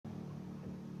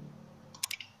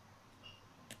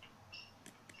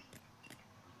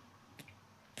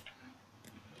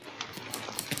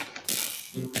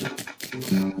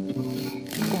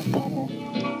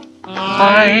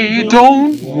I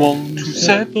don't want to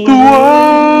set the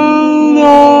world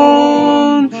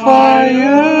on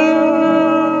fire.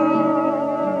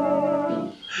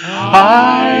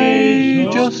 I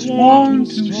just want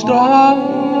to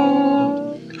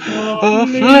start a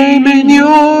flame in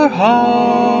your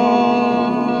heart.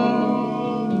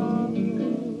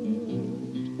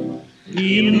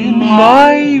 In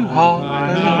my heart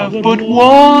I have but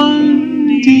one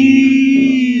desire,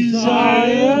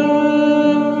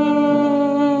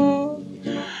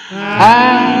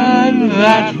 and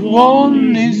that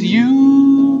one is you.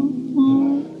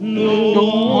 No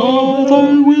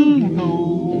other will know.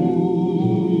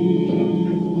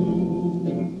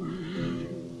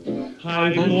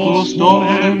 I've lost all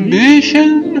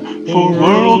ambition for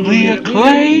worldly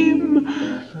acclaim.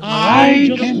 I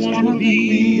just want to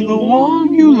be the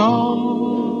one you love.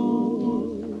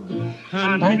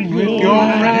 And with your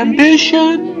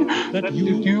ambition, that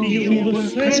you feel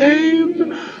the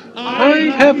same,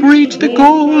 I have reached the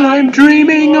goal I'm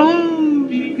dreaming of.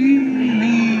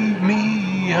 Believe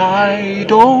me, I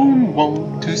don't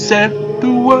want to set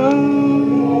the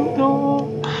world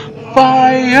on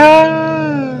fire.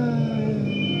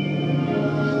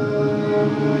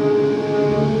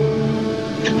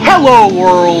 Hello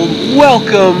world,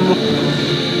 welcome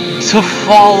to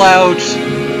Fallout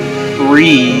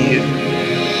 3.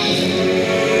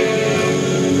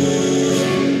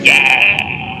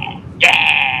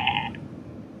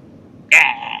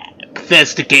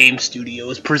 Bethesda Game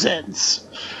Studios presents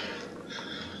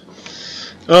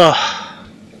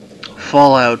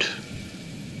Fallout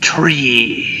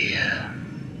 3.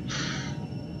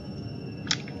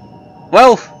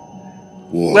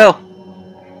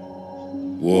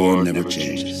 War never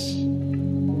changes.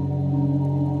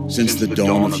 Since the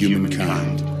dawn of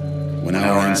humankind, when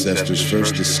our ancestors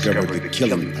first discovered the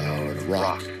killing power of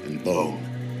rock and bone,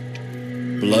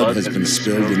 blood has been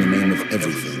spilled in the name of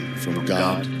everything from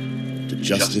God to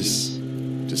justice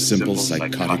to simple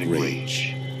psychotic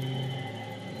rage.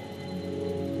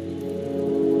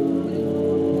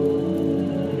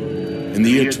 In the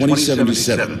year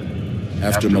 2077,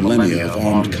 after millennia of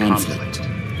armed conflict,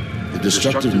 the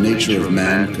destructive nature of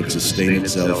man could sustain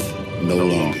itself no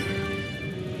longer.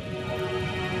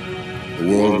 The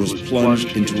world was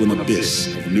plunged into an abyss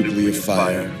of nuclear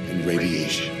fire and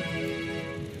radiation.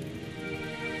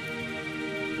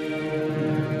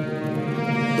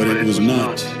 But it was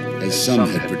not, as some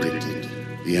had predicted,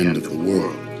 the end of the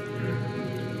world.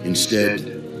 Instead,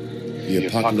 the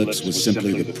apocalypse was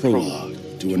simply the prologue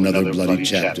to another bloody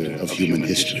chapter of human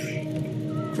history.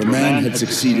 For man had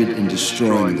succeeded in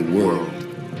destroying the world.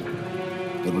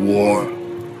 But war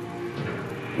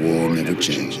never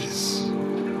changes.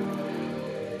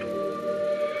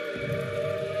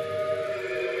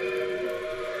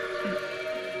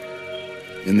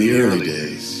 In the early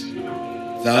days,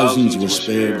 thousands were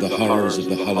spared the horrors of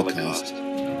the Holocaust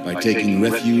by taking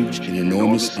refuge in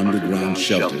enormous underground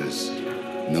shelters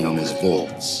known as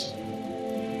vaults.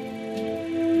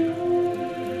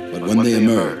 But when they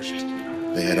emerged,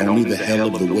 they had only the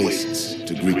hell of the wastes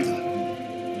to greet them.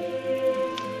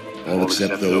 All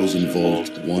except those in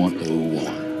Vault 101.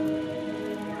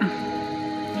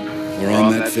 For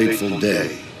on that fateful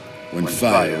day, when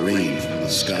fire rained from the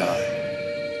sky,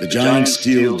 the giant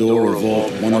steel door of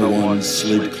Vault 101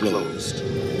 slid closed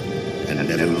and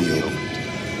never reopened.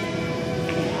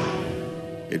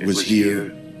 It was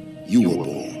here you were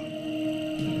born.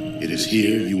 It is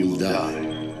here you will die.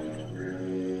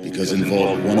 Because in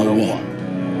Vault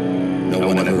 101, no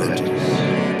one ever enters,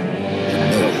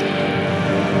 and no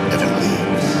one ever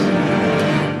leaves.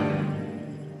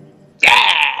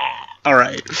 Yeah!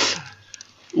 Alright.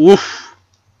 Oof.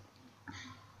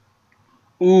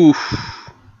 Oof.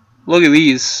 Look at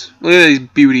these. Look at these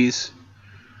beauties.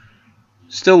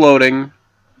 Still loading.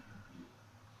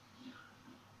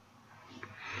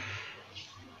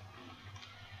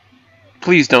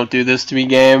 Please don't do this to me,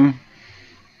 game.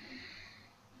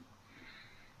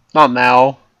 Not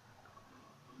now.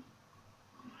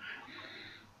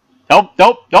 Nope,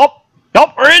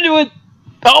 we're into it!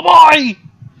 Oh boy!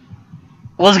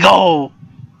 Let's go!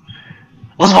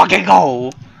 Let's fucking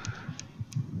go!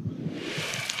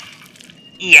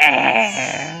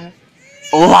 Yeah!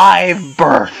 Live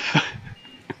birth!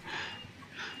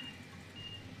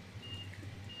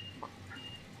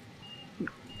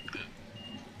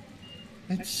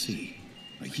 Let's see.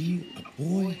 Are you a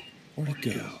boy or a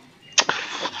girl?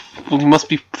 You must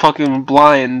be fucking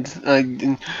blind.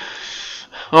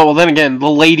 Oh, well, then again, the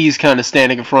lady's kind of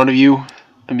standing in front of you.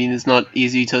 I mean, it's not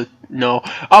easy to know.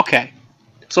 Okay.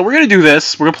 So we're gonna do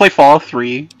this. We're gonna play Fallout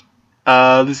 3.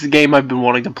 This is a game I've been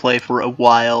wanting to play for a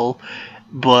while,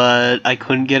 but I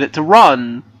couldn't get it to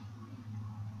run.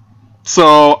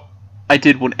 So I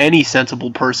did what any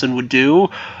sensible person would do.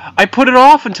 I put it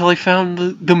off until I found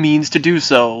the means to do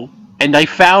so. And I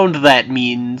found that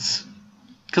means.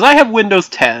 Because I have Windows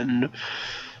 10.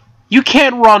 You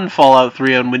can't run Fallout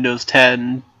 3 on Windows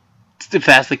 10. If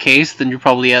that's the case, then you're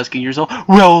probably asking yourself,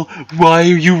 well, why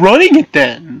are you running it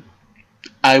then?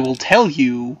 I will tell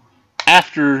you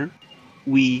after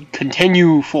we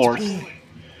continue forth.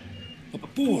 A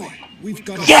boy. We've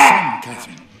got a son,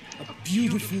 Catherine. A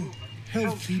beautiful,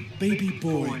 healthy baby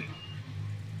boy.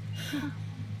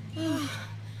 Oh,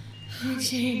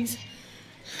 James.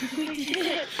 We did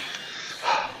it.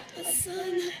 A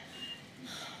son.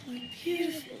 My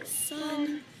beautiful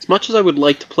son. As much as I would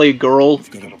like to play a girl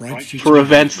for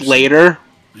events later,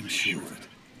 I'm sure of it.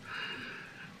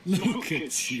 Look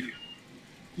at you.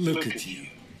 Look at you.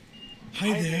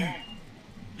 Hi there.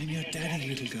 I'm your daddy,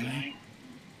 little guy.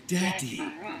 Daddy.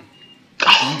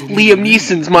 Liam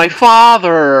Neeson's my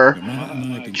father.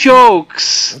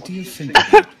 Jokes. What do you think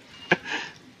of it?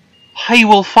 He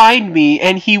will find me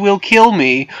and he will kill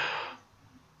me.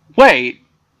 Wait,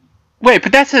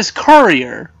 but that says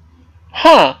courier.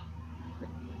 Huh.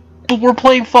 But we're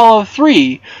playing Fallout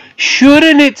 3.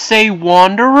 Shouldn't it say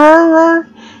wanderer?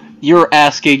 You're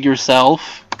asking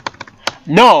yourself.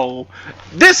 No.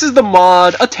 This is the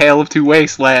mod A Tale of Two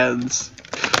Wastelands.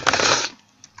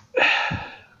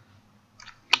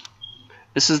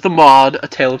 This is the mod A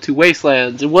Tale of Two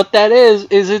Wastelands. And what that is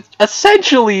it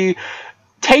essentially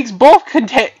takes both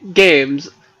games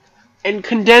and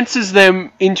condenses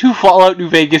them into Fallout New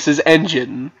Vegas'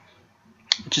 engine.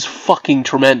 Which is fucking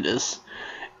tremendous.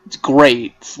 It's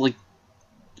great. It's like...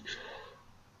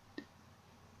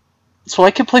 So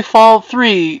I can play Fallout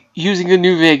 3 using the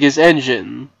New Vegas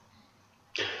engine.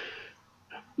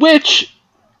 Which,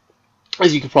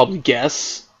 as you can probably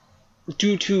guess,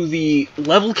 due to the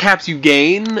level caps you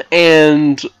gain,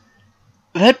 and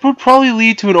that would probably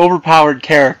lead to an overpowered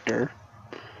character.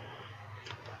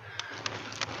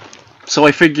 So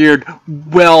I figured,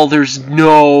 well, there's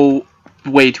no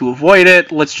way to avoid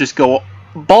it. Let's just go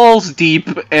balls deep,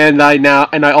 and I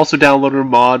also downloaded a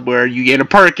mod where you gain a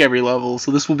perk every level,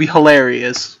 so this will be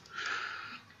hilarious.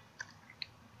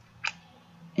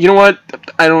 You know what?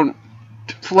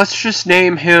 Let's just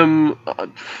name him...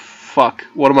 fuck.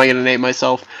 What am I gonna name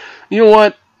myself? You know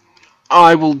what?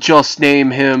 I will just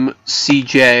name him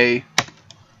SCRUBSCRIBE.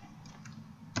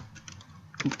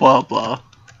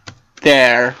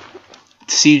 There.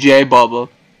 SCRUBSCRIBE.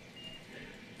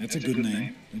 That's a good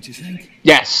name, don't you think?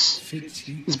 Yes.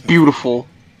 It's beautiful.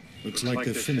 Looks like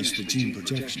they've finished the gene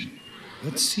projection.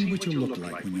 Let's see what you'll look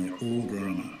like when you're all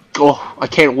grown up. Oh, I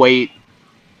can't wait.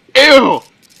 Ew!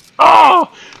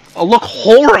 Oh! I'll look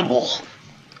horrible.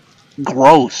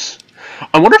 Gross.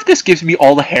 I wonder if this gives me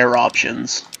all the hair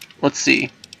options. Let's see.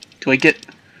 Do I get...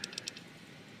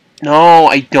 No,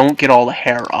 I don't get all the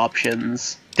hair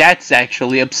options. That's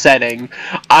actually upsetting.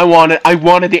 I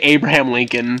wanted the Abraham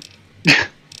Lincoln.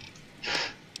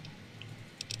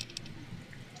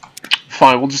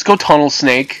 Fine, we'll just go Tunnel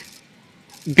Snake.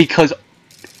 Because,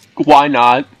 why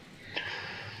not?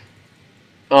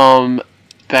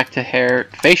 Back to hair.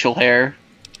 Facial hair.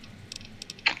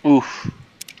 Oof.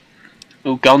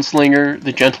 Ooh, Gunslinger,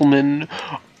 the Gentleman,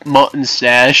 Mutton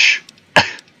Stash.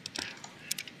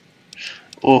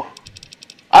 Oh.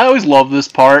 I always love this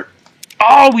part.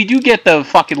 Oh, we do get the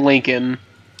fucking Lincoln.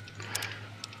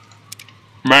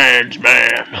 Man's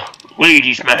man.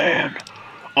 Ladies' man.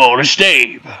 On a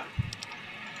stave.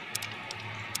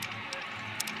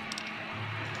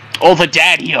 Oh, the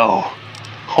daddy-o.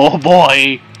 Oh,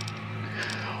 boy.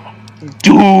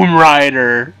 Doom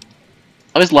Rider.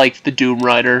 I always liked the Doom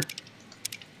Rider.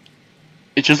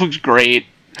 It just looks great.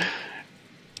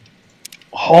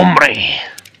 Hombre.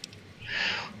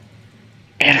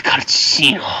 El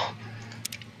Casino.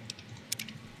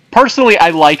 Personally,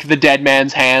 I like the dead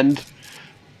man's hand.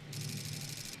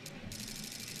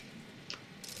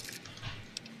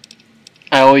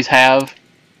 I always have.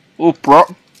 Ooh, bro.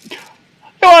 You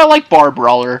know, I like Bar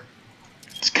Brawler.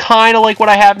 It's kind of like what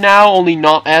I have now, only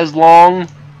not as long.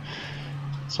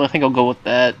 So I think I'll go with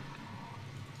that.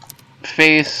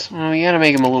 Face. Well, you gotta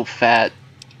make him a little fat.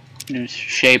 New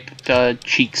shape.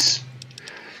 Cheeks.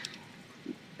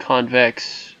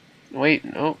 Convex. Wait,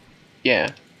 no.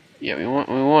 Yeah. Yeah, we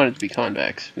want it to be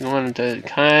convex. We want it to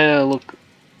kind of look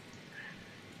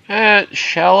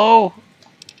shallow.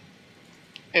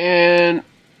 And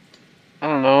I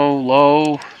don't know,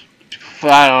 low.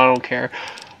 I don't care.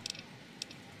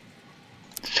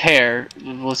 Hair.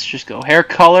 Let's just go. Hair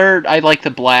color. I like the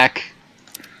black.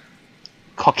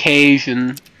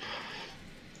 Caucasian.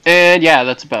 And yeah,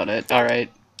 that's about it.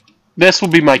 Alright. This will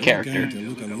be my character.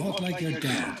 Look a lot like your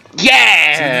dad.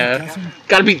 Yeah!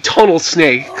 Gotta be tunnel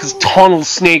snake, because tunnel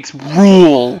snakes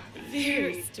rule.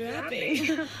 Very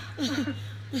strapping.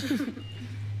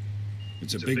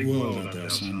 It's a big world out there,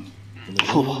 son.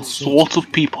 Full of sorts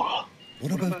of people.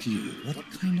 What about you? What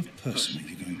kind of person are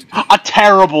you going to be? A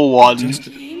terrible one.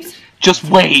 James? Just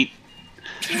wait.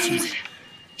 James?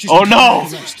 Oh no!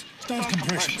 Start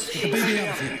compressions. Get the baby out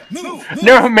of here. Move!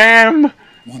 No, ma'am!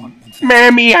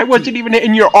 Mammy, I wasn't even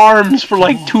in your arms for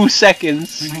like 2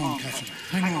 seconds. Hang on,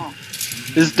 Catherine. Hang on.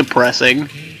 This is depressing.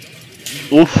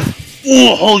 Oof.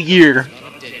 Ooh, a whole year.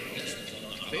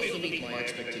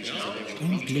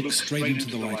 Don't look straight into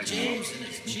the light. Put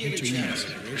your eyes.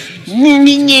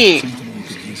 Nyeh.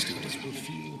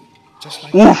 Just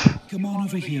like Oof. Come on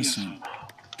over here, son.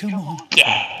 Come on.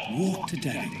 Yeah. Walk to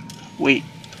daddy. Wait.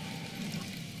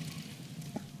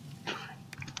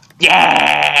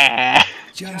 Yeah!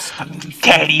 Just a little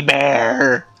Teddy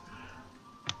bear!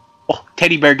 Oh,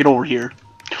 teddy bear, get over here.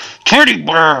 Teddy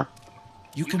bear!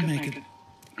 You can make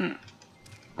it.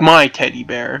 My teddy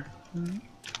bear.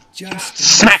 Just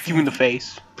Smack you in the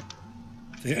face.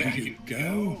 There you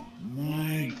go.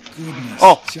 My goodness.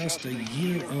 Oh. Just a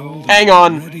year old. Hang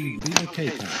on. Already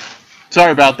relocated.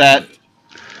 Sorry about that.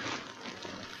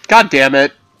 God damn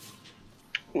it.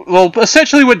 Well,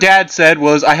 essentially what Dad said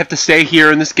was, I have to stay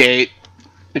here in this gate.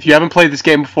 If you haven't played this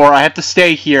game before, I have to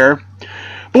stay here.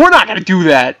 But we're not gonna do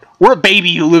that. We're a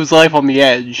baby who lives life on the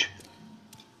edge.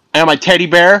 I got my teddy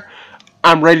bear.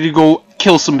 I'm ready to go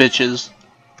kill some bitches.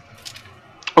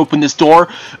 Open this door.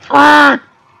 Alright,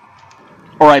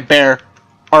 bear.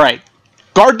 Alright.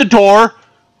 Guard the door.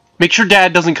 Make sure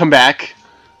Dad doesn't come back.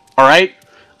 Alright?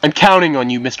 I'm counting on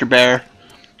you, Mr. Bear.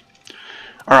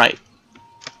 Alright.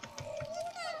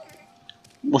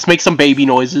 Let's make some baby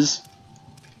noises.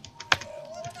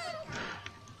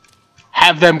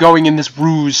 Have them going in this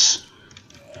ruse.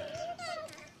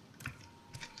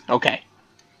 Okay.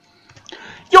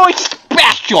 You're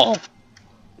special!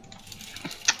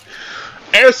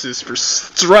 S is for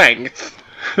strength.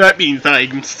 That means that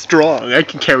I'm strong. I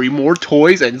can carry more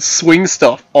toys and swing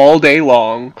stuff all day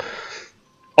long.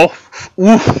 Oh,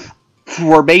 oof.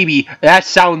 For a baby, that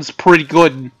sounds pretty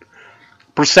good.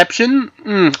 Perception?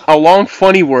 A long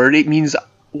funny word. It means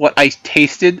what I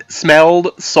tasted,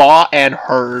 smelled, saw, and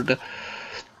heard.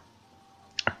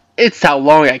 It's how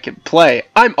long I can play.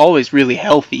 I'm always really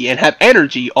healthy and have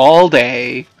energy all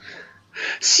day.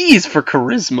 C is for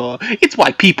charisma. It's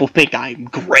why people think I'm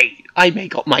great. I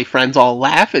make my friends all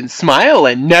laugh and smile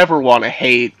and never want to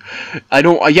hate.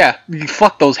 Yeah,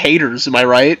 fuck those haters, am I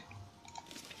right?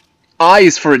 I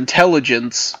is for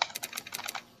intelligence.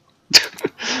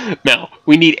 No,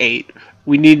 we need 8.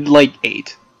 We need, like,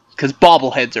 8. Because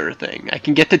bobbleheads are a thing. I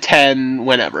can get to 10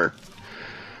 whenever.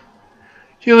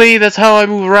 Usually, that's how I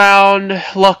move around.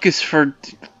 Luck is for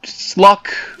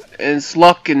luck, and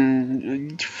sluck,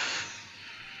 and...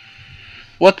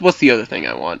 What's the other thing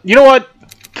I want? You know what?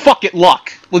 Fuck it,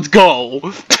 luck. Let's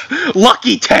go.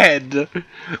 Lucky Ted.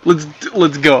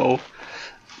 Let's go.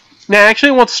 Nah, actually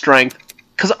I want strength.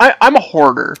 Because I'm a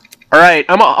hoarder. Alright,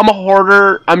 I'm a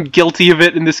hoarder. I'm guilty of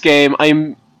it in this game.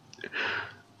 I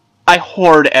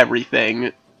hoard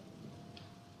everything.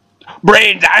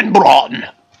 Brains and brawn.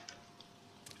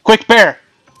 Quick, Bear.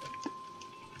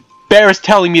 Bear is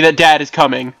telling me that Dad is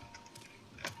coming.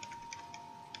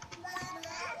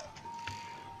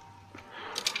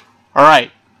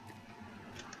 Alright.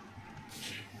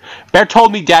 Bear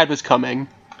told me Dad was coming.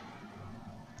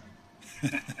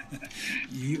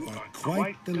 You are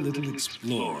quite the little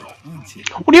explorer, aren't you?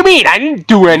 What do you mean? I didn't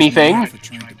do anything. For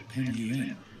trying to pen you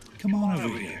in. Come on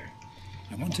over here.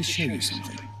 I want to show you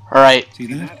something. Alright. See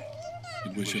that?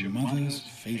 It was your mother's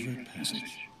favorite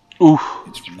passage. Oof.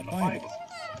 It's from the Bible.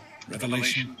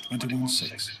 Revelation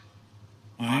 21:6.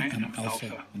 I am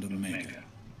Alpha and Omega,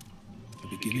 the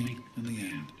beginning and the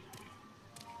end.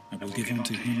 I will give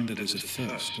unto him that is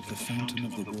athirst of the fountain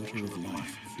of the water of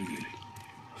life freely.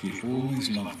 She always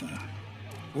loved that.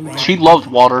 All right. She loved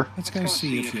water. Let's go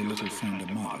see if your little friend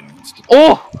Amada wants to...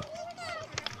 Oh!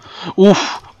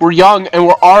 Oof. We're young and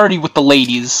we're already with the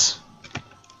ladies.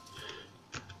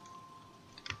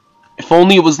 If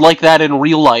only it was like that in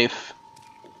real life.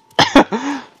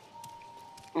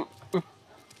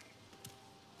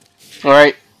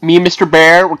 Alright, me and Mr.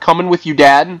 Bear, we're coming with you,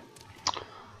 Dad.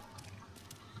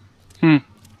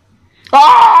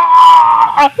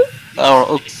 Ah!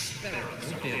 Oh, oops.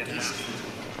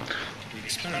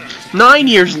 9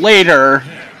 years later.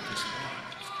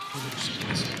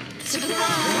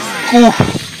 Oof.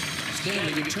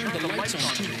 Stanley, you turned the lights on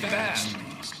too fast.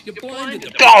 You blinded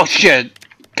the... Oh shit!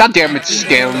 God damn it,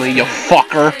 Stanley, you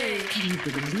fucker! Can you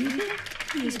believe it?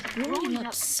 He is growing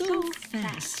up so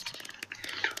fast.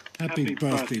 Happy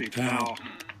birthday, pal.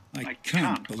 I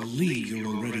can't believe you're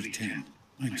already 10.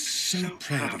 I'm so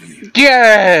proud of you.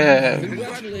 Yeah!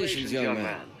 Congratulations, young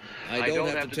man. I don't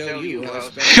have to tell you how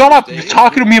special. Shut up! You're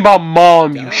talking to me about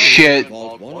mom, you shit!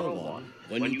 Vault 101.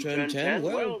 When you turn 10,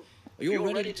 well, you're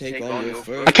ready to take on your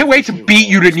first. I can't wait to beat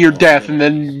you to near death and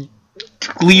then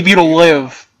leave you to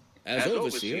live. As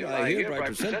overseer, I hereby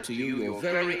present to you your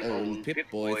very own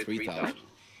Pip-Boy 3000.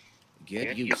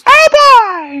 Get used to it.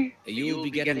 Bye-bye! You'll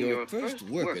be getting your first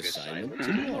work assignment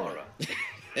tomorrow.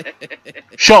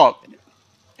 Shut up.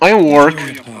 I don't work.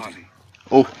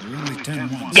 Oh. You're only 10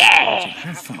 once. Yeah! So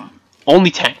have fun.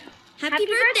 Only 10. Happy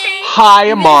birthday!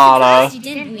 Hi, Amada. You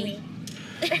didn't we?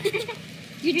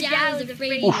 Your dad was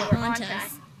afraid you would haunt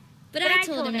us. But I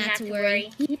told him not to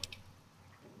worry.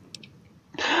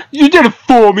 You did it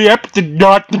for me. I did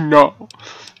not know.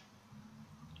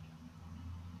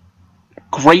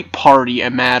 Great party,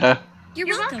 Amada. You're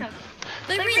welcome.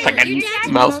 But really, your dad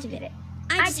did most of it.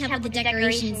 I just help with the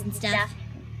decorations and stuff.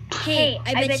 Hey,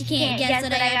 I bet you can't guess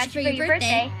what I got you for your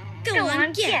birthday. Go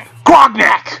on, guess.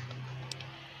 Grognak!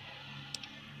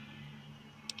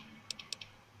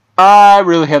 I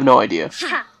really have no idea.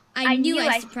 Ha! I knew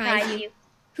I'd surprise you.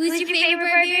 Who's your favorite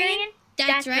barbarian?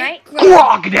 That's right,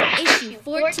 Grognak! Issue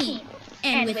 14.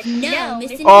 And with no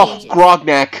missing Oh, pages.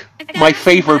 Grognak. My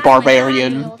favorite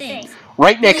barbarian.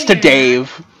 Right next to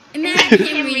Dave. Imagine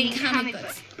him reading comic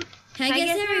books. I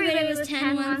guess everybody was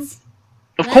 10 once.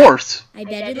 Of course. I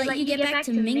better let you get back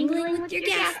to mingling with your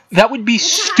guests. That would be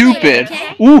stupid.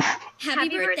 Oof. Happy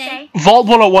birthday. Vault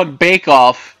 101 Bake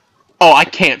Off. Oh, I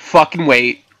can't fucking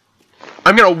wait.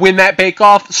 I'm gonna win that Bake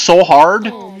Off so hard.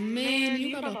 Oh man,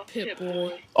 you got a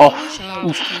Pip-Boy. Oh,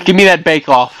 oof. Give me that Bake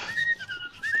Off.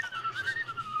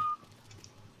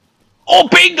 Oh,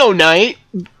 bingo night!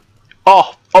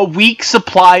 Oh, a week's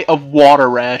supply of water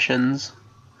rations.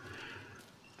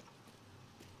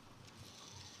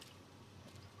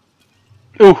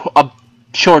 Ooh, a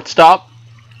shortstop.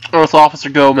 Earth Officer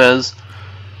Gomez.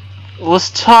 Let's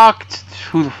talk to...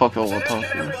 Who the fuck do I want to talk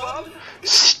to?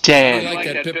 Stan. I like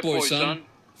that Pip-Boy, son.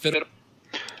 Fit.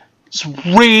 It's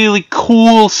really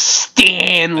cool, As a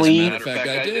Stanley. matter of fact,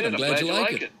 I did. I'm glad you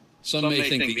like it. Some may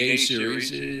think the A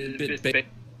series is a bit big.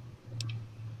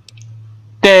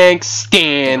 Thanks,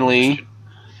 Stanley.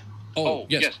 Oh,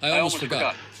 yes, I almost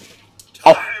forgot.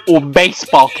 Oh,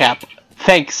 baseball cap.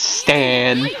 Thanks,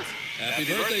 Stan. Happy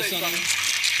birthday, son.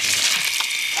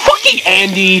 Fucking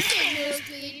Andy.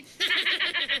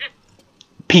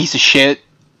 Piece of shit.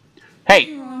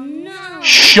 Hey,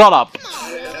 shut up.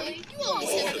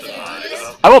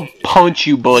 I will punch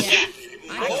you, Butch.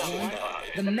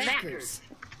 The Mackers.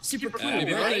 Super cool, Happy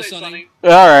birthday, right? sonny.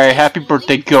 Alright, happy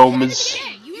birthday, Gomez.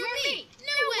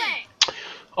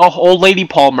 Oh, old lady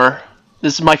Palmer.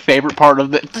 This is my favorite part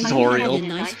of the Are you tutorial.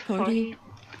 having a nice party?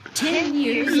 10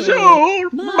 years So,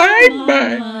 old.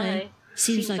 my.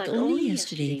 Seems like only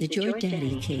yesterday that your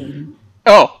daddy came.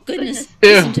 Oh, Goodness, Ew.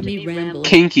 listen to me ramble.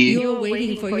 Kinky. You're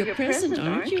waiting for your present,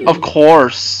 aren't you? of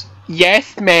course.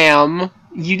 Yes, ma'am.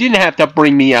 You didn't have to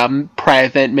bring me a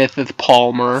present, Mrs.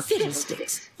 Palmer.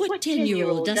 Fiddlesticks. What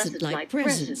 10-year-old doesn't like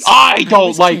presents? I don't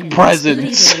was like 10 once,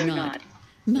 presents. believe it or not.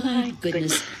 My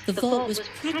goodness, the vault was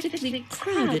practically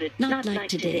crowded, not like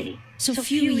today. So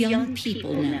few young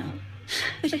people now.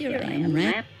 But here I am,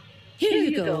 Rap. Here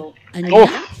you go.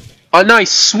 Oh, a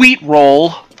nice sweet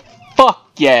roll. Fuck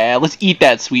yeah, let's eat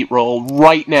that sweet roll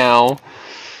right now.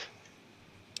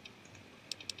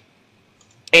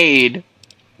 Aid.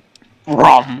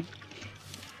 Rum.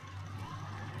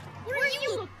 Where are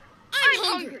you? I'm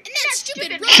hungry, and that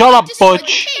stupid robot Shut up, destroyed the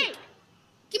Butch. cake.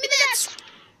 Give me that.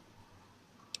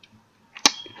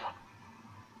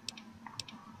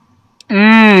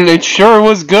 It sure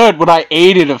was good when I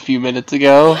ate it a few minutes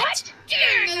ago. What?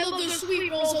 I love those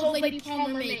sweet rolls old lady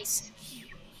Palmer makes.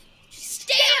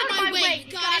 Stay out of my way,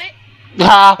 you got it?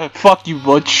 Ha! Fuck you,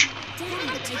 Butch.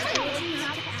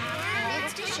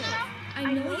 I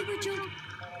know you were joking.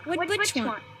 What Butch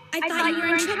want? I thought you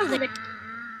were in trouble.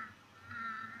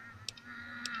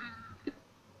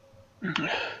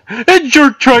 And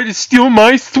you're trying to steal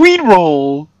my sweet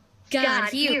roll.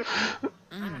 God, you.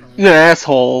 You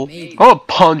asshole. I'm gonna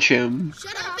punch him.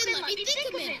 Shut up and let me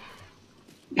think a minute.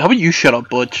 How about you shut up,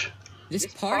 Butch? This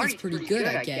party's pretty good,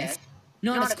 I guess.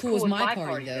 Not as cool as my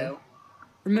party, though.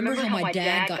 Remember how my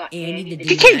dad got Andy to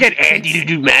do You can't get magic Andy to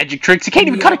tricks? do magic tricks. He can't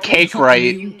even cut a cake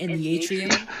right. In the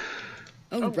atrium?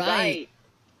 Oh, right.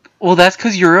 Well, that's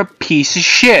because you're a piece of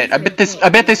shit. I bet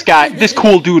this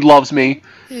cool dude loves me.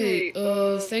 Hey,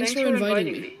 thanks for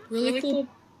inviting me. Really cool.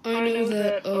 I know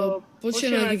that, Butch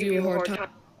and I give you a hard time.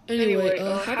 Anyway,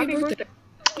 happy birthday.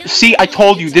 See, I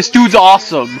told you, this dude's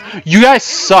awesome. You guys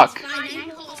suck.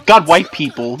 God, white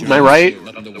people, am I right?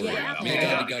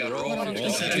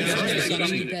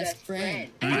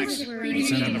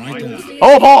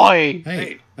 Oh boy!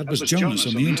 Hey, that was Jonas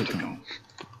on the intercom.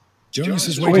 Jonas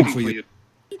is waiting for you.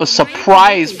 A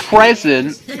surprise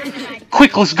present?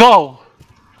 Quick, let's go!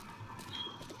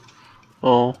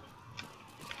 Oh.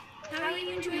 How are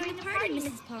you enjoying the party,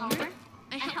 Mrs. Palmer?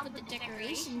 I helped with the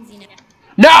decorations, you know.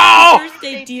 No! Happy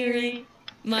birthday, dearie.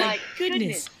 My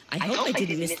goodness, I hope I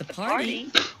didn't miss the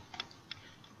party.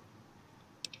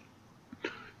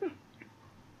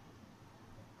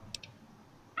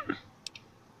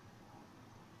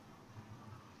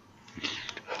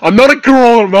 I'm not a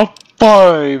girl, I'm not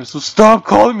 5, so stop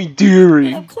calling me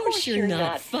dearie. Of course you're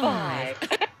not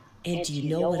 5. And do you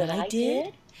know what I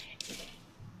did?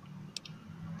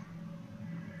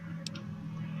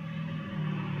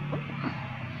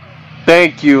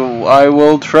 Thank you, I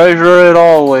will treasure it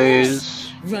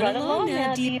always. Run along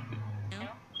now, dear.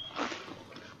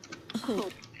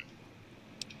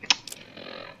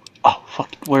 Oh,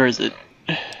 fuck, where is it?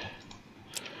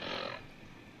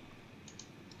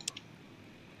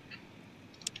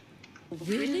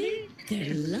 Really?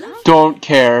 They're lovely. Don't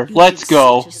care. Let's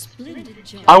go.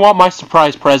 I want my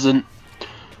surprise present.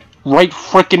 Right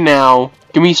frickin' now.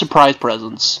 Give me surprise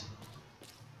presents.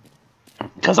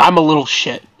 Cause I'm a little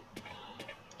shit.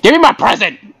 Give me my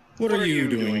present! What are you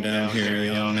doing down here,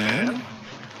 young man?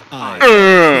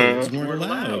 Kids weren't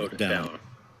allowed down.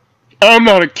 I'm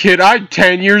not a kid, I'm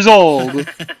 10 years old. You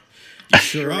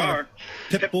sure are.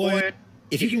 Pip-Boy,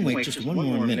 if you can wait just one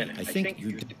more minute, I think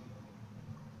you...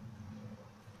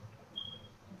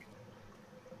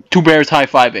 Two bears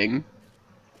high-fiving.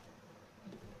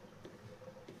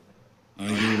 Are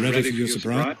you ready for your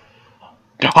surprise?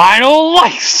 I don't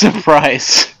like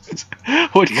surprise.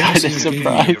 What kind of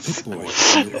surprise?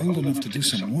 You're old enough to do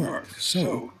some work,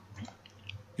 so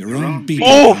your own BB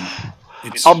gun.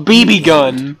 It's a BB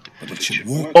gun. But it should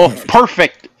work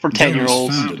perfect for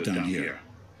 10-year-olds. Found it down here.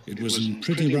 It was in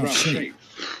pretty rough shape.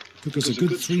 Took us a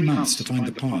good 3 months to find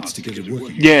the parts to get it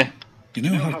working. Yeah. You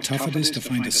know how tough it is to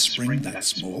find a spring that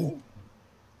small?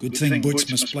 Good thing Butch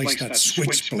misplaced that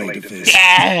switchblade of his.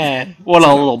 Yeah. What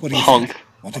a little punk.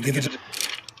 Want to give it?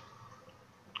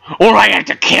 Or I have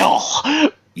to kill.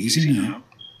 Easy now.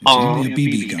 It's only a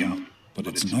BB gun, but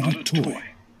it's not a toy.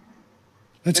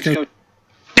 Let's go.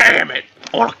 Damn it!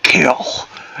 I want to kill.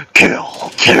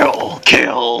 Kill.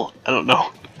 I don't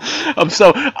know. I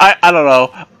don't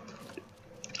know.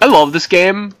 I love this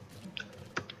game.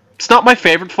 It's not my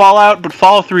favorite Fallout, but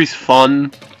Fallout 3 is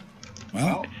fun.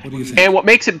 Well, what do you think? And what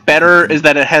makes it better is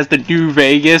that it has the New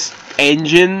Vegas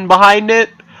engine behind it,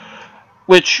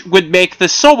 which would make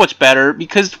this so much better,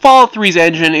 because Fallout 3's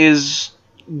engine is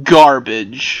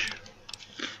garbage.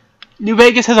 New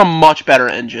Vegas has a much better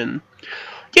engine.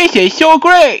 This is so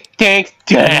great! Thanks,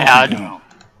 Dad!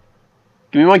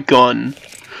 Give me my gun.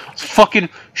 Let's fucking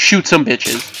shoot some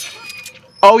bitches.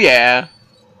 Oh yeah.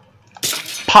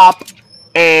 Pop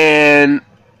and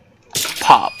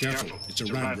pop. Careful, it's a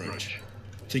rad roach.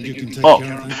 Think you can take Oh,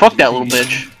 care of that? fuck that little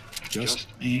bitch. Just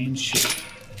aim and shoot.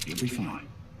 You'll be fine.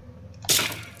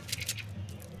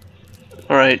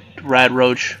 Alright, rad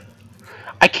roach.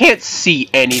 I can't see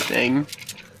anything.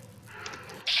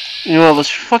 You know, those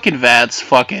fucking VADs,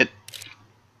 fuck it.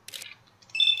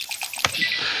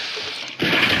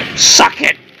 Suck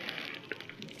it!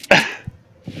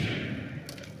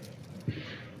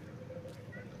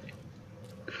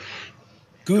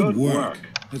 Good work.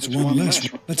 That's one less.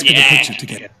 Let's get a picture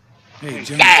together. Hey,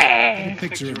 John, get a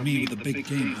picture of me with a big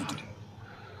game hunter.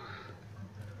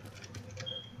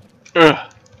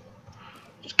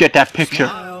 Let's get that picture.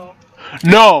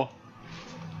 No!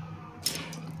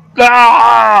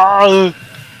 Ah!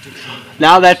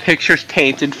 Now that picture's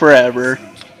tainted forever.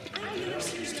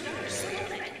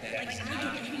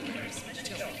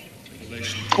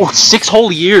 Oh, 6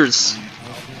 whole years.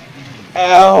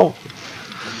 Ow.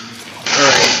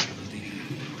 Alright.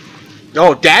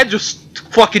 Oh, Dad just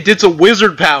fucking did some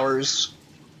wizard powers.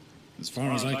 As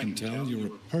far as I can tell, you're a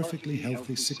perfectly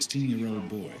healthy 16-year-old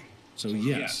boy. So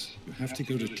yes, you have to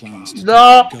go to class to take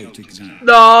the GOAT exam.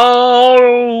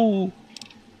 No!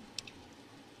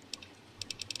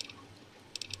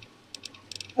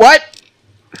 What?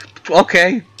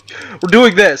 Okay. We're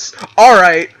doing this.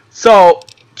 Alright, so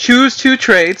choose 2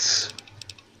 traits.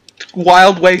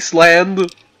 Wild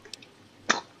Wasteland.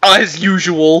 As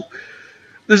usual.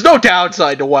 There's no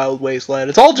downside to Wild Wasteland.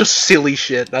 It's all just silly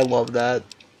shit. I love that.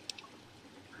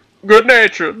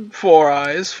 Good-natured, 4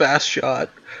 eyes, fast shot,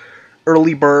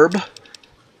 early burb.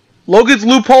 Logan's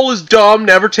loophole is dumb,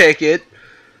 never take it.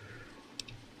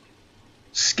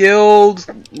 Skilled,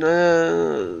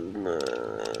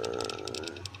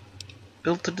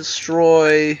 built to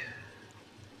destroy.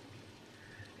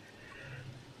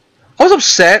 I was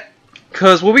upset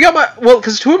because when we got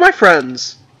because 2 of my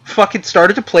friends fucking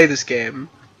started to play this game,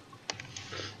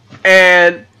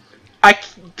 and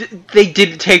they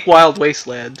didn't take Wild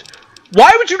Wasteland. Why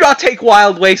would you not take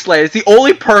Wild Wasteland? It's the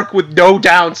only perk with no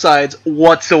downsides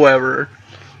whatsoever.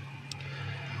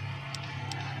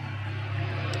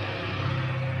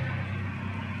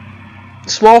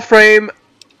 Small frame.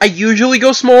 I usually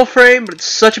go small frame, but it's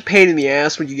such a pain in the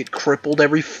ass when you get crippled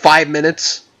every 5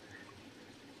 minutes.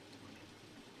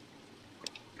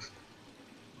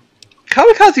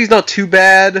 Kamikaze's not too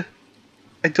bad.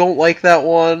 I don't like that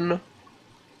one.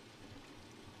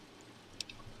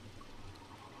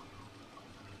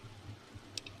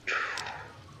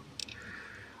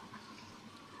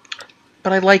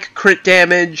 But I like crit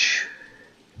damage.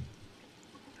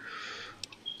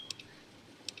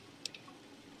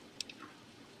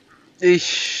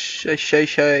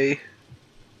 Shay.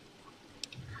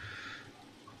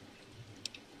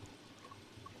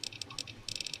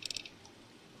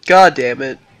 God damn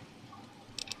it.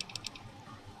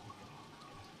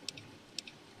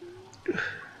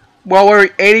 While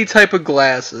wearing any type of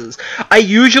glasses. I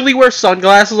usually wear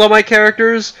sunglasses on my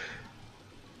characters.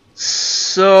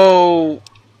 So,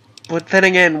 but then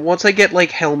again, once I get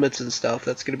like helmets and stuff,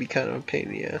 that's gonna be kind of a pain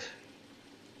in the ass.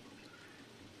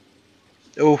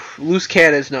 Oh, loose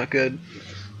cannon's not good.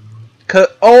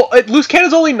 Loose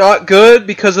cannon's only not good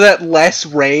because of that less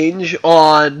range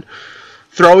on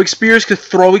throwing spears, because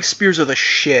throwing spears are the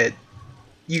shit.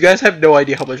 You guys have no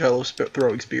idea how much I love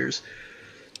throwing spears.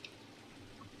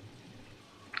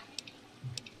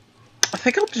 I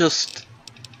think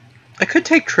I could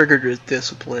take Trigger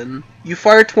Discipline. You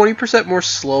fire 20% more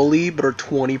slowly, but are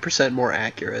 20% more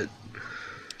accurate.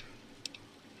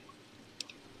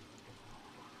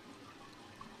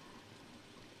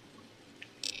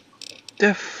 I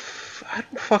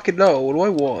don't fucking know. What do I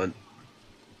want?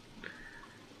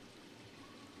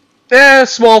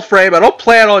 Small frame. I don't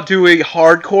plan on doing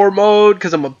hardcore mode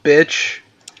because I'm a bitch.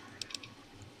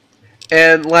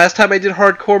 And last time I did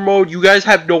hardcore mode, you guys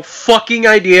have no fucking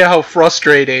idea how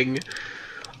frustrating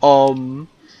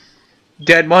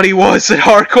Dead Money was in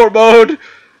hardcore mode.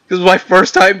 This was my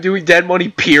first time doing Dead Money,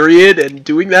 period, and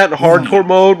doing that in hardcore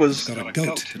mode was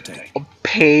a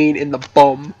pain in the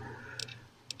bum.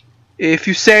 If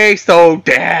you say so,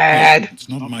 Dad. It's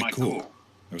not my call.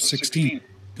 I was 16.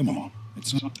 Come on.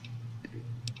 It's not.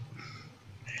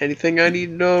 Anything I need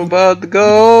to know about the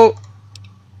goat?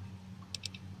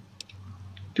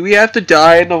 Do we have to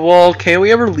die in the wall? Can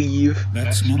we ever leave?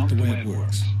 That's not the way it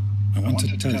works. I want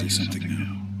to tell you something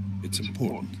now. It's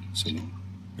important, so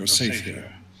you're safe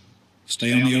here.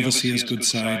 Stay on the Overseer's good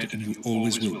side, and you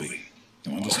always will be.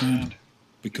 You understand?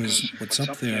 Because what's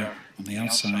up there, on the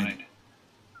outside,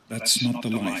 that's not the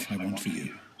life I want for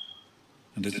you.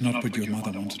 And it's not what your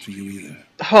mother wanted for you either.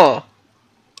 Huh.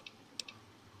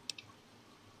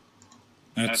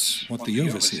 That's what the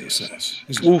Overseer says,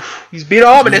 isn't Oof, he's being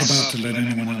ominous. You're not about to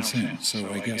let anyone else in, so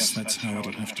I guess that's how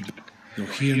it'll have to be. You're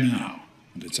here now,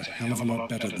 and it's a hell of a lot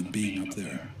better than being up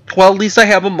there. Well, at least I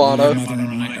have a motto. All your mother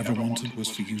and I ever wanted was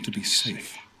for you to be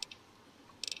safe.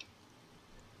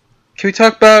 Can we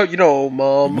talk about, you know,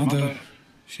 Mom? Your mother,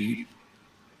 she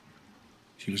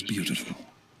was beautiful.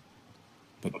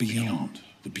 But beyond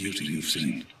the beauty you've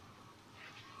seen,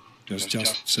 there's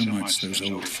just so much those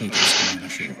old photos can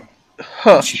show.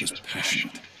 Huh. She was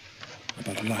passionate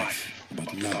about life,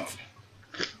 about love.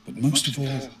 But most of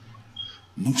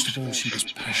all, she was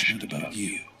passionate about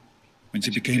you. When she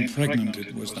became pregnant,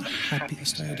 it was the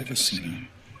happiest I had ever seen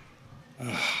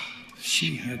her.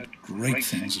 She had great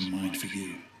things in mind for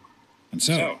you. And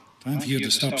so, time for you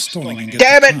to stop stalling and get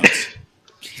Damn the it!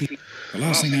 chance. The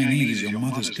last thing I need is your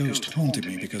mother's ghost haunting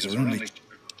me because her only...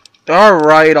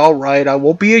 Alright, I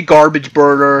won't be a garbage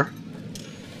burner.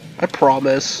 I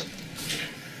promise.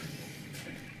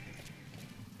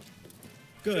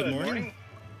 Good morning.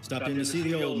 Stopped in to see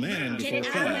the old man before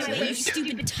class. You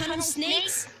stupid tunnel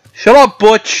snakes! Shut up,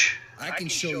 Butch! I can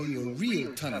show you a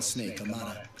real tunnel snake,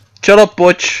 Amada. Shut up,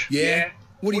 Butch. Yeah?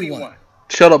 What do you want?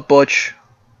 Shut up, Butch.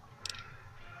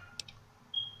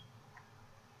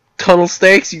 Tunnel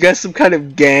snakes? You guys some kind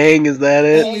of gang? Is that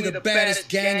it? Only the baddest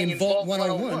gang in Vault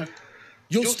 101.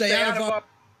 You'll stay out of our...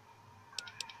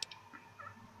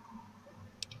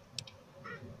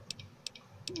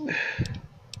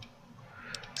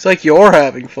 It's like you're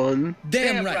having fun.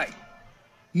 Damn right.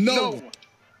 No.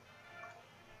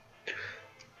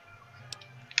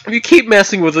 If you keep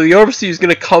messing with her, the Overseer's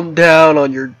gonna come down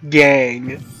on your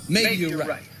gang. Maybe you're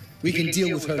right. We can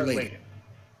deal with her later.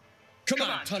 Come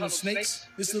on, tunnel snakes.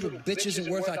 This little bitch isn't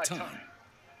worth our time.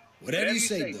 Whatever you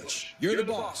say, Butch. You're the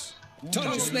boss.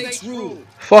 Tunnel snakes rule.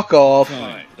 Fuck off.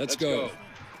 Fine, let's go.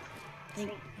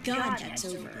 Thank God that's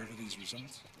over.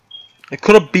 I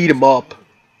could have beat him up.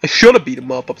 I should have beat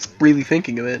him up. I was really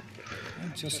thinking of it.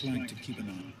 I'd just like to keep an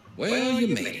eye. Well,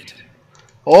 you made it.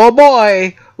 Oh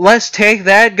boy, let's take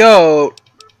that goat.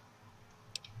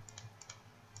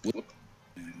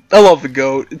 I love the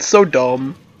goat. It's so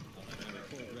dumb.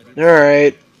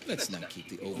 Alright. Let's not keep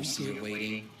the Overseer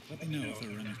waiting. Let me know if there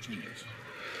are any changes.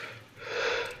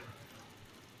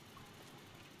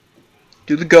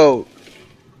 Do the goat.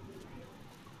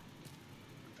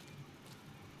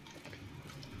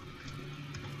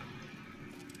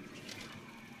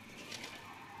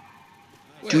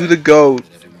 Do the goat.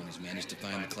 Everyone has managed to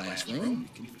find the classroom.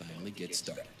 You can finally get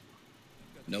started.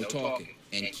 No talking,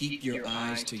 and keep your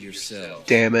eyes to yourself.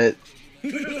 Damn it.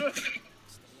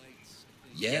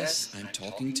 Yes, I'm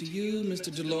talking to you,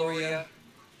 Mr. Deloria.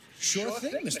 Sure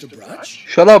thing, Mr. Brutch.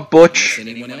 Shut up, Butch. If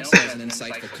anyone else has an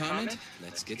insightful comment,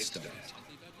 let's get started.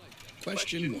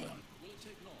 Question 1.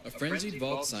 A frenzied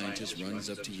vault scientist runs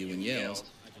up to you and yells,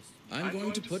 "I'm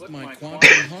going to put my quantum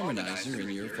harmonizer in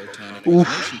your photonic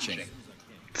resonation chamber."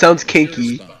 Sounds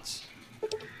kinky.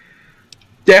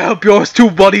 Damn, yours too,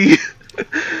 buddy.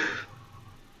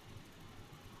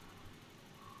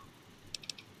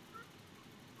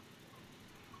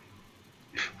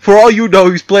 For all you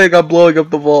know, he's planning on blowing up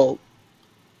the vault.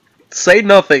 Say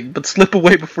nothing, but slip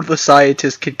away before the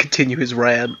scientist can continue his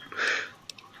rant.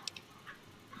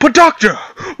 But doctor,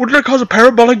 wouldn't that cause a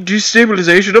parabolic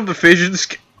destabilization of the fission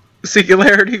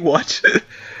singularity? What?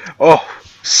 Oh,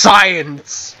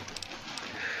 science!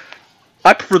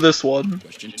 I prefer this one.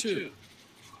 Question 2.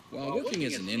 While working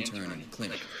as an intern in the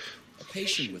clinic, a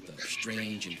patient with a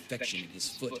strange infection in his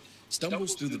foot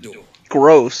stumbles through the door.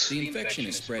 Gross. The infection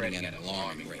is spreading at an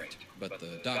alarming rate, but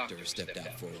the doctor has stepped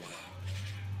out for a while.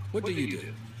 What do you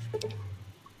do?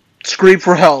 Scream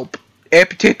for help.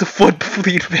 Amputate the foot before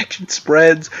the infection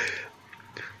spreads.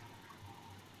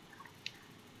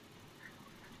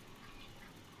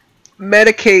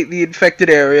 Medicate the infected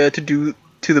area to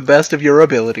the best of your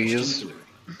abilities.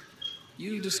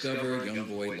 You discover a young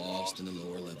boy lost in the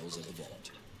lower levels of the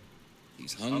vault.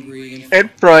 He's hungry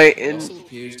and frightened. Also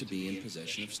appears to be in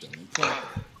possession of stolen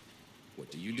property.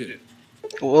 What do you do?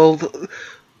 Well,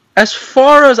 as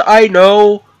far as I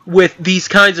know, with these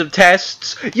kinds of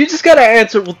tests, you just gotta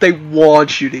answer what they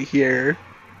want you to hear.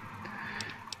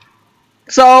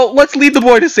 So, let's lead the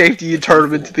boy to safety and turn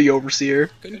him into the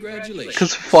Overseer. Congratulations.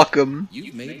 Because fuck him.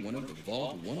 You've made one of the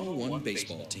Vault 101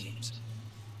 baseball teams.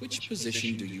 Which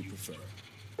position do you prefer?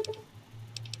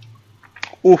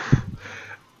 Oof.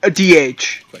 A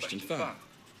DH. Question 5.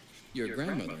 Your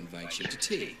grandmother invites you to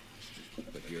tea,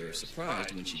 but you're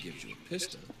surprised when she gives you a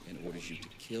pistol and orders you to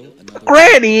kill another...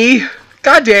 Granny!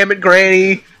 God damn it,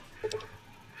 Granny!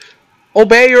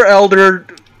 Obey your elder.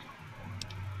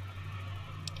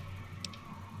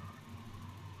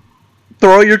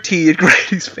 Throw your tea in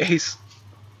Granny's face.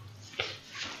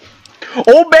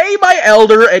 Obey my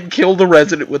elder and kill the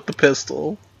resident with the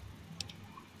pistol.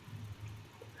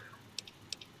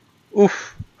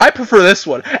 Oof. I prefer this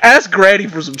one. Ask Granny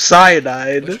for some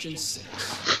cyanide. Question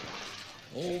 6.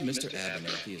 Old Mr.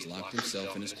 Abernathy has locked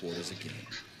himself in his quarters again,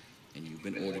 and you've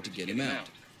been ordered to get him out.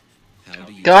 How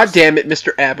do you... God damn it,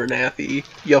 Mr. Abernathy.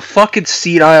 You fucking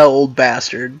senile old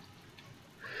bastard.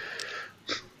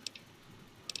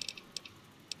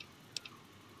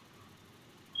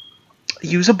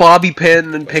 Use a bobby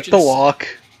pin and pick the lock.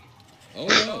 Oh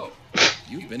no.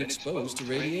 You've been exposed to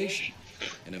radiation,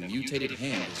 and a mutated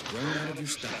hand has grown out of your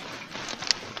stomach.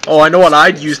 Oh, I know what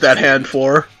I'd use that hand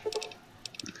for.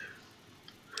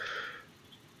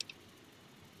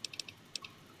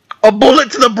 A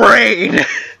bullet to the brain!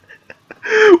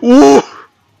 Woo!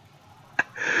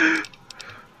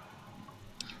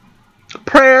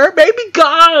 Prayer, maybe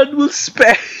God will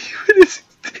spare you.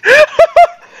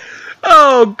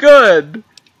 Oh, good.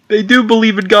 They do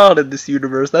believe in God in this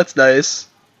universe. That's nice.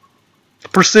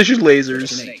 Precision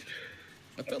lasers.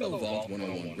 A fellow Vault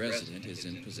 101 resident is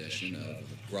in possession of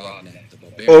Grognak the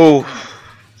Barbarian. Oh.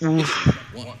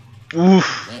 Oof.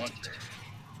 Oof.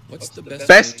 What's the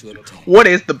best way to obtain? What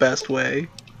is the best way?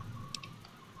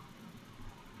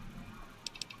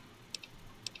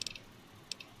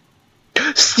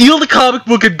 Steal the comic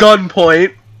book at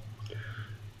gunpoint.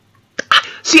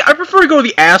 See, I prefer to go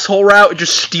the asshole route and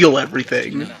just steal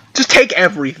everything. Just take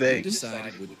everything. You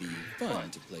decided it would be fun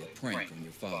to play a prank on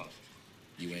your father.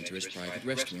 You enter his private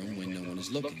restroom when no one is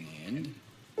looking, and...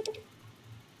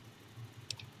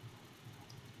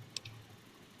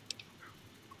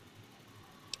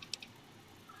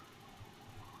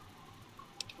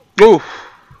 Oof.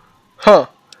 Huh.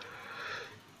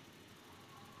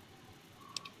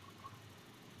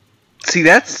 See,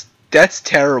 that's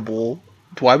terrible.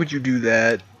 Why would you do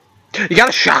that? You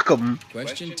gotta shock him.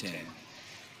 Question 10.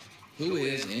 Who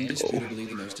is indisputably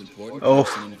the most important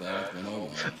person involved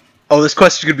 101? Oh, this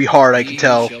question's gonna be hard, I can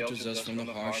tell. He shelters us from the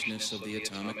harshness of the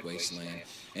atomic wasteland,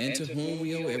 and to whom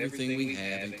we owe everything we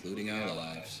have, including our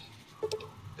lives.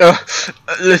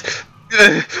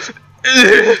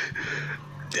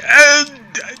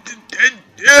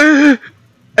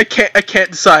 I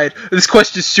can't decide. This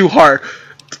question's too hard.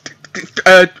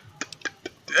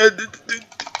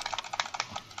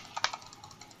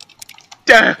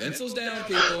 Pencils down,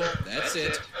 people. That's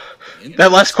it.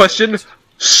 That last question,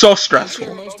 so stressful.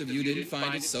 I'm sure most of you didn't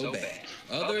find it so bad.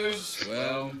 Others,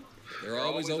 well, there are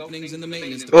always openings in the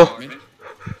maintenance department.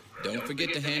 Don't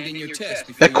forget to hand in your test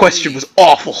before that question was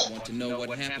awful. I want to know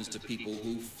what happens to people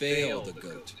who fail the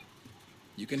GOAT.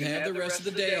 You can have the rest of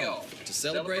the day off to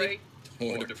celebrate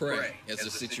or to pray, as the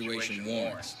situation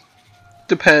warrants.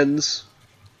 Depends.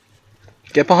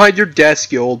 Get behind your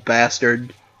desk, you old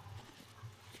bastard.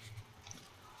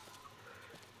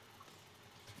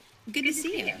 Good to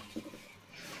see you.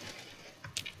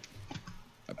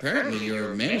 Apparently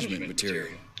you're management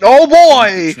material. Oh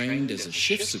boy! Trained as a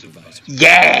shift supervisor.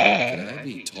 Yeah! Could I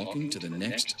be talking to the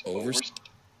next overseer?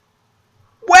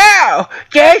 Wow!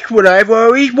 That's what I've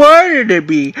always wanted to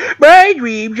be. My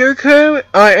dreams are coming.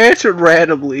 I answered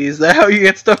randomly. Is that how you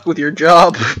get stuck with your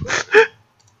job?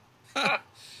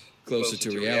 Closer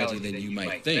to reality than you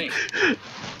might think.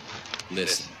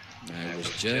 Listen, I was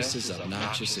just as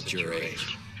obnoxious at your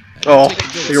age. Oh,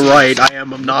 you're right. I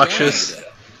am obnoxious.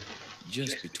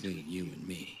 Just between you and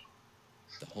me,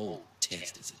 the whole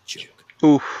test is a joke.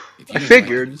 Oof. If you I don't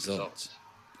figured. like the results,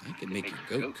 I can make your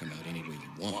goat come out any way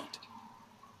you want.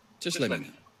 Just let me know.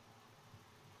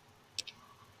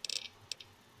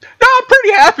 No, I'm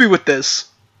pretty happy with this.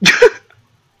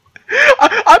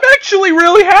 I'm actually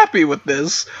really happy with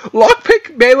this.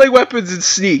 Lockpick, melee weapons, and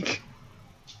sneak.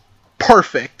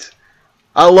 Perfect.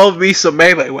 I love me some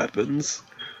melee weapons.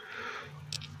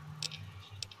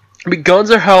 I mean,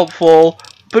 guns are helpful,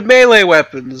 but melee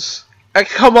weapons,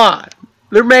 come on.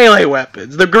 They're melee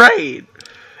weapons. They're great.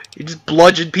 You just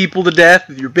bludgeon people to death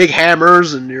with your big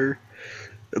hammers and your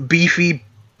beefy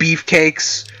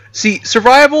beefcakes. See,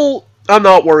 survival, I'm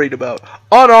not worried about.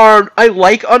 Unarmed, I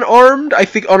like unarmed. I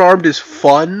think unarmed is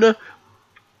fun,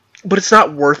 but it's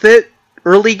not worth it.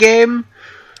 Early game.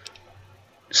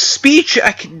 Speech,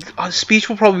 speech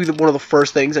will probably be one of the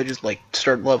first things I just, like,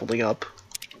 start leveling up.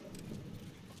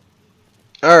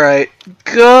 Alright,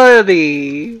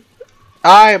 goody.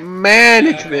 I'm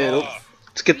management.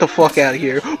 Let's get the fuck out of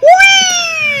here.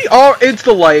 Whee! Oh, it's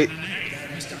the light.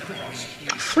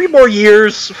 3 more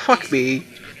years. Fuck me.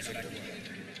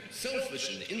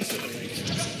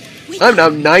 I'm now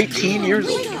 19 years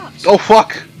old. Oh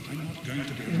fuck.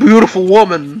 Beautiful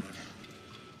woman.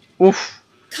 Oof.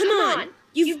 Come on,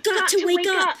 you've got to wake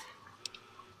up.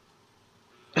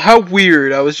 How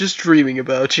weird. I was just dreaming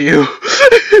about you.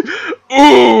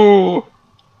 Ooh!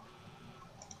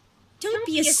 Don't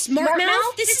be a smart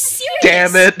mouth. This is serious.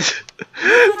 Damn it.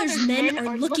 Your father's men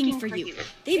are looking for you.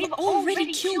 They've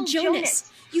already killed Jonas.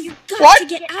 You've got to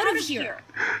get out of here.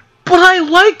 But I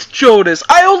liked Jonas.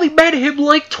 I only met him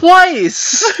like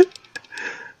twice.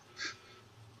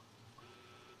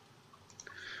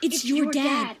 It's your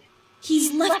dad.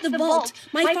 He's left the vault.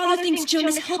 My father thinks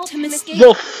Jonas helped him escape.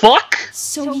 The fuck?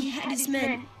 So he had his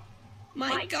men.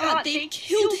 My God, they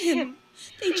killed him.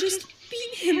 They just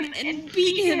beat him and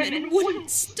it wouldn't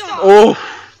stop. Oh.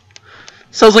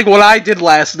 Sounds like what I did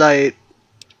last night.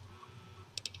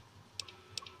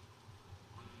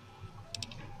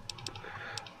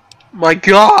 My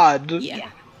God. Yeah,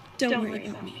 don't worry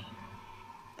about me.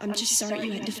 I'm just sorry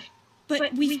you had to...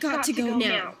 But we've got to go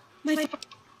now.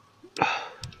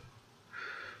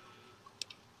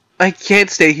 I can't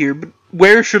stay here, but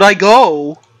where should I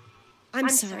go? I'm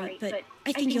sorry, but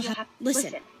I think you'll have...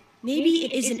 Listen, maybe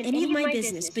it isn't any of my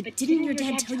business, but didn't your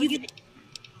dad tell you that...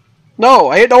 No,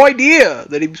 I had no idea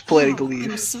that he was planning to leave.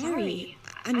 I'm sorry.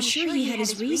 I'm sure he had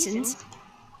his reasons.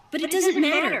 But it doesn't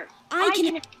matter. I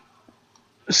can...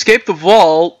 Escape the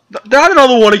vault? Not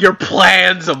another one of your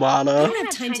plans, Amana. I don't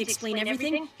have time to explain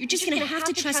everything. You're just gonna have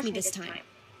to trust me this time.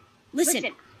 Listen,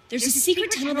 There's a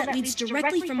secret tunnel that leads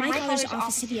directly from my father's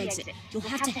office to the exit. You'll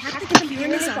have to hack the computer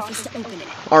in his office to open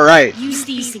it. Alright. Use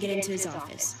these to get into his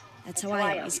office. That's how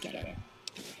I always get it.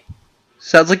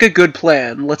 Sounds like a good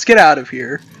plan. Let's get out of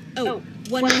here. Oh,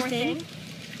 one more thing.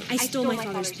 I stole my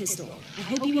father's pistol. I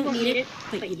hope you won't need it,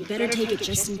 but you'd better take it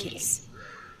just in case.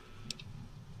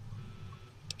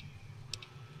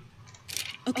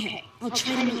 Okay, I'll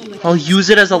try to meet you at I'll use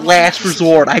it as a last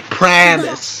resort, I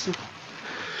promise.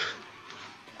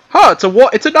 Huh,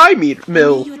 it's a 9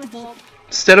 mil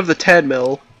instead of the 10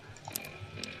 mil.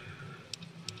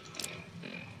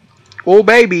 Oh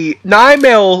baby, 9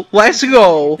 mil, let's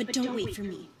go. But don't wait for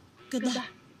me. Good luck.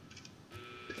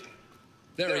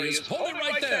 There he is. Hold it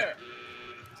right there.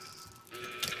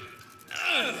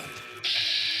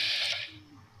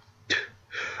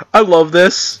 I love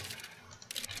this.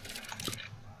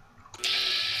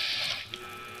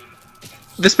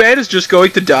 This man is just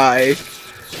going to die.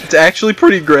 It's actually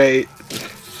pretty great.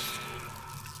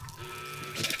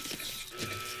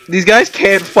 These guys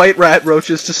can't fight rat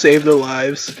roaches to save their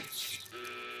lives.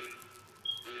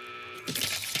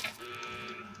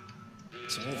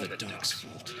 It's all the dog's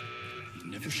fault.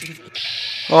 You never should have.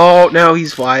 Oh, now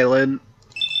he's violent.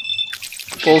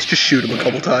 Well, let's just shoot him a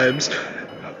couple times.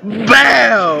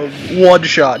 BAM! One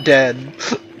shot, dead.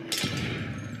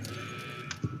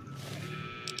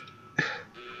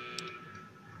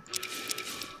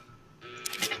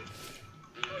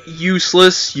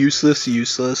 Useless, useless,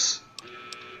 useless.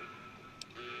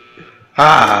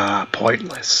 Ah,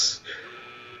 pointless.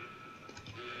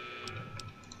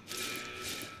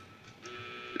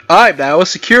 I'm now a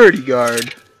security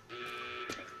guard.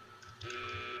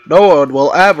 No one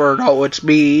will ever know it's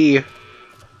me. You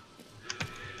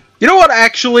know what,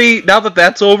 actually, now that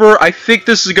that's over, I think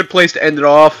this is a good place to end it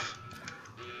off.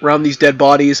 Around these dead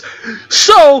bodies.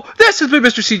 So, this has been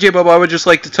MrCJBubba. I would just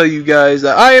like to tell you guys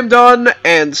that I am done,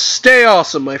 and stay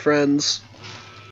awesome, my friends.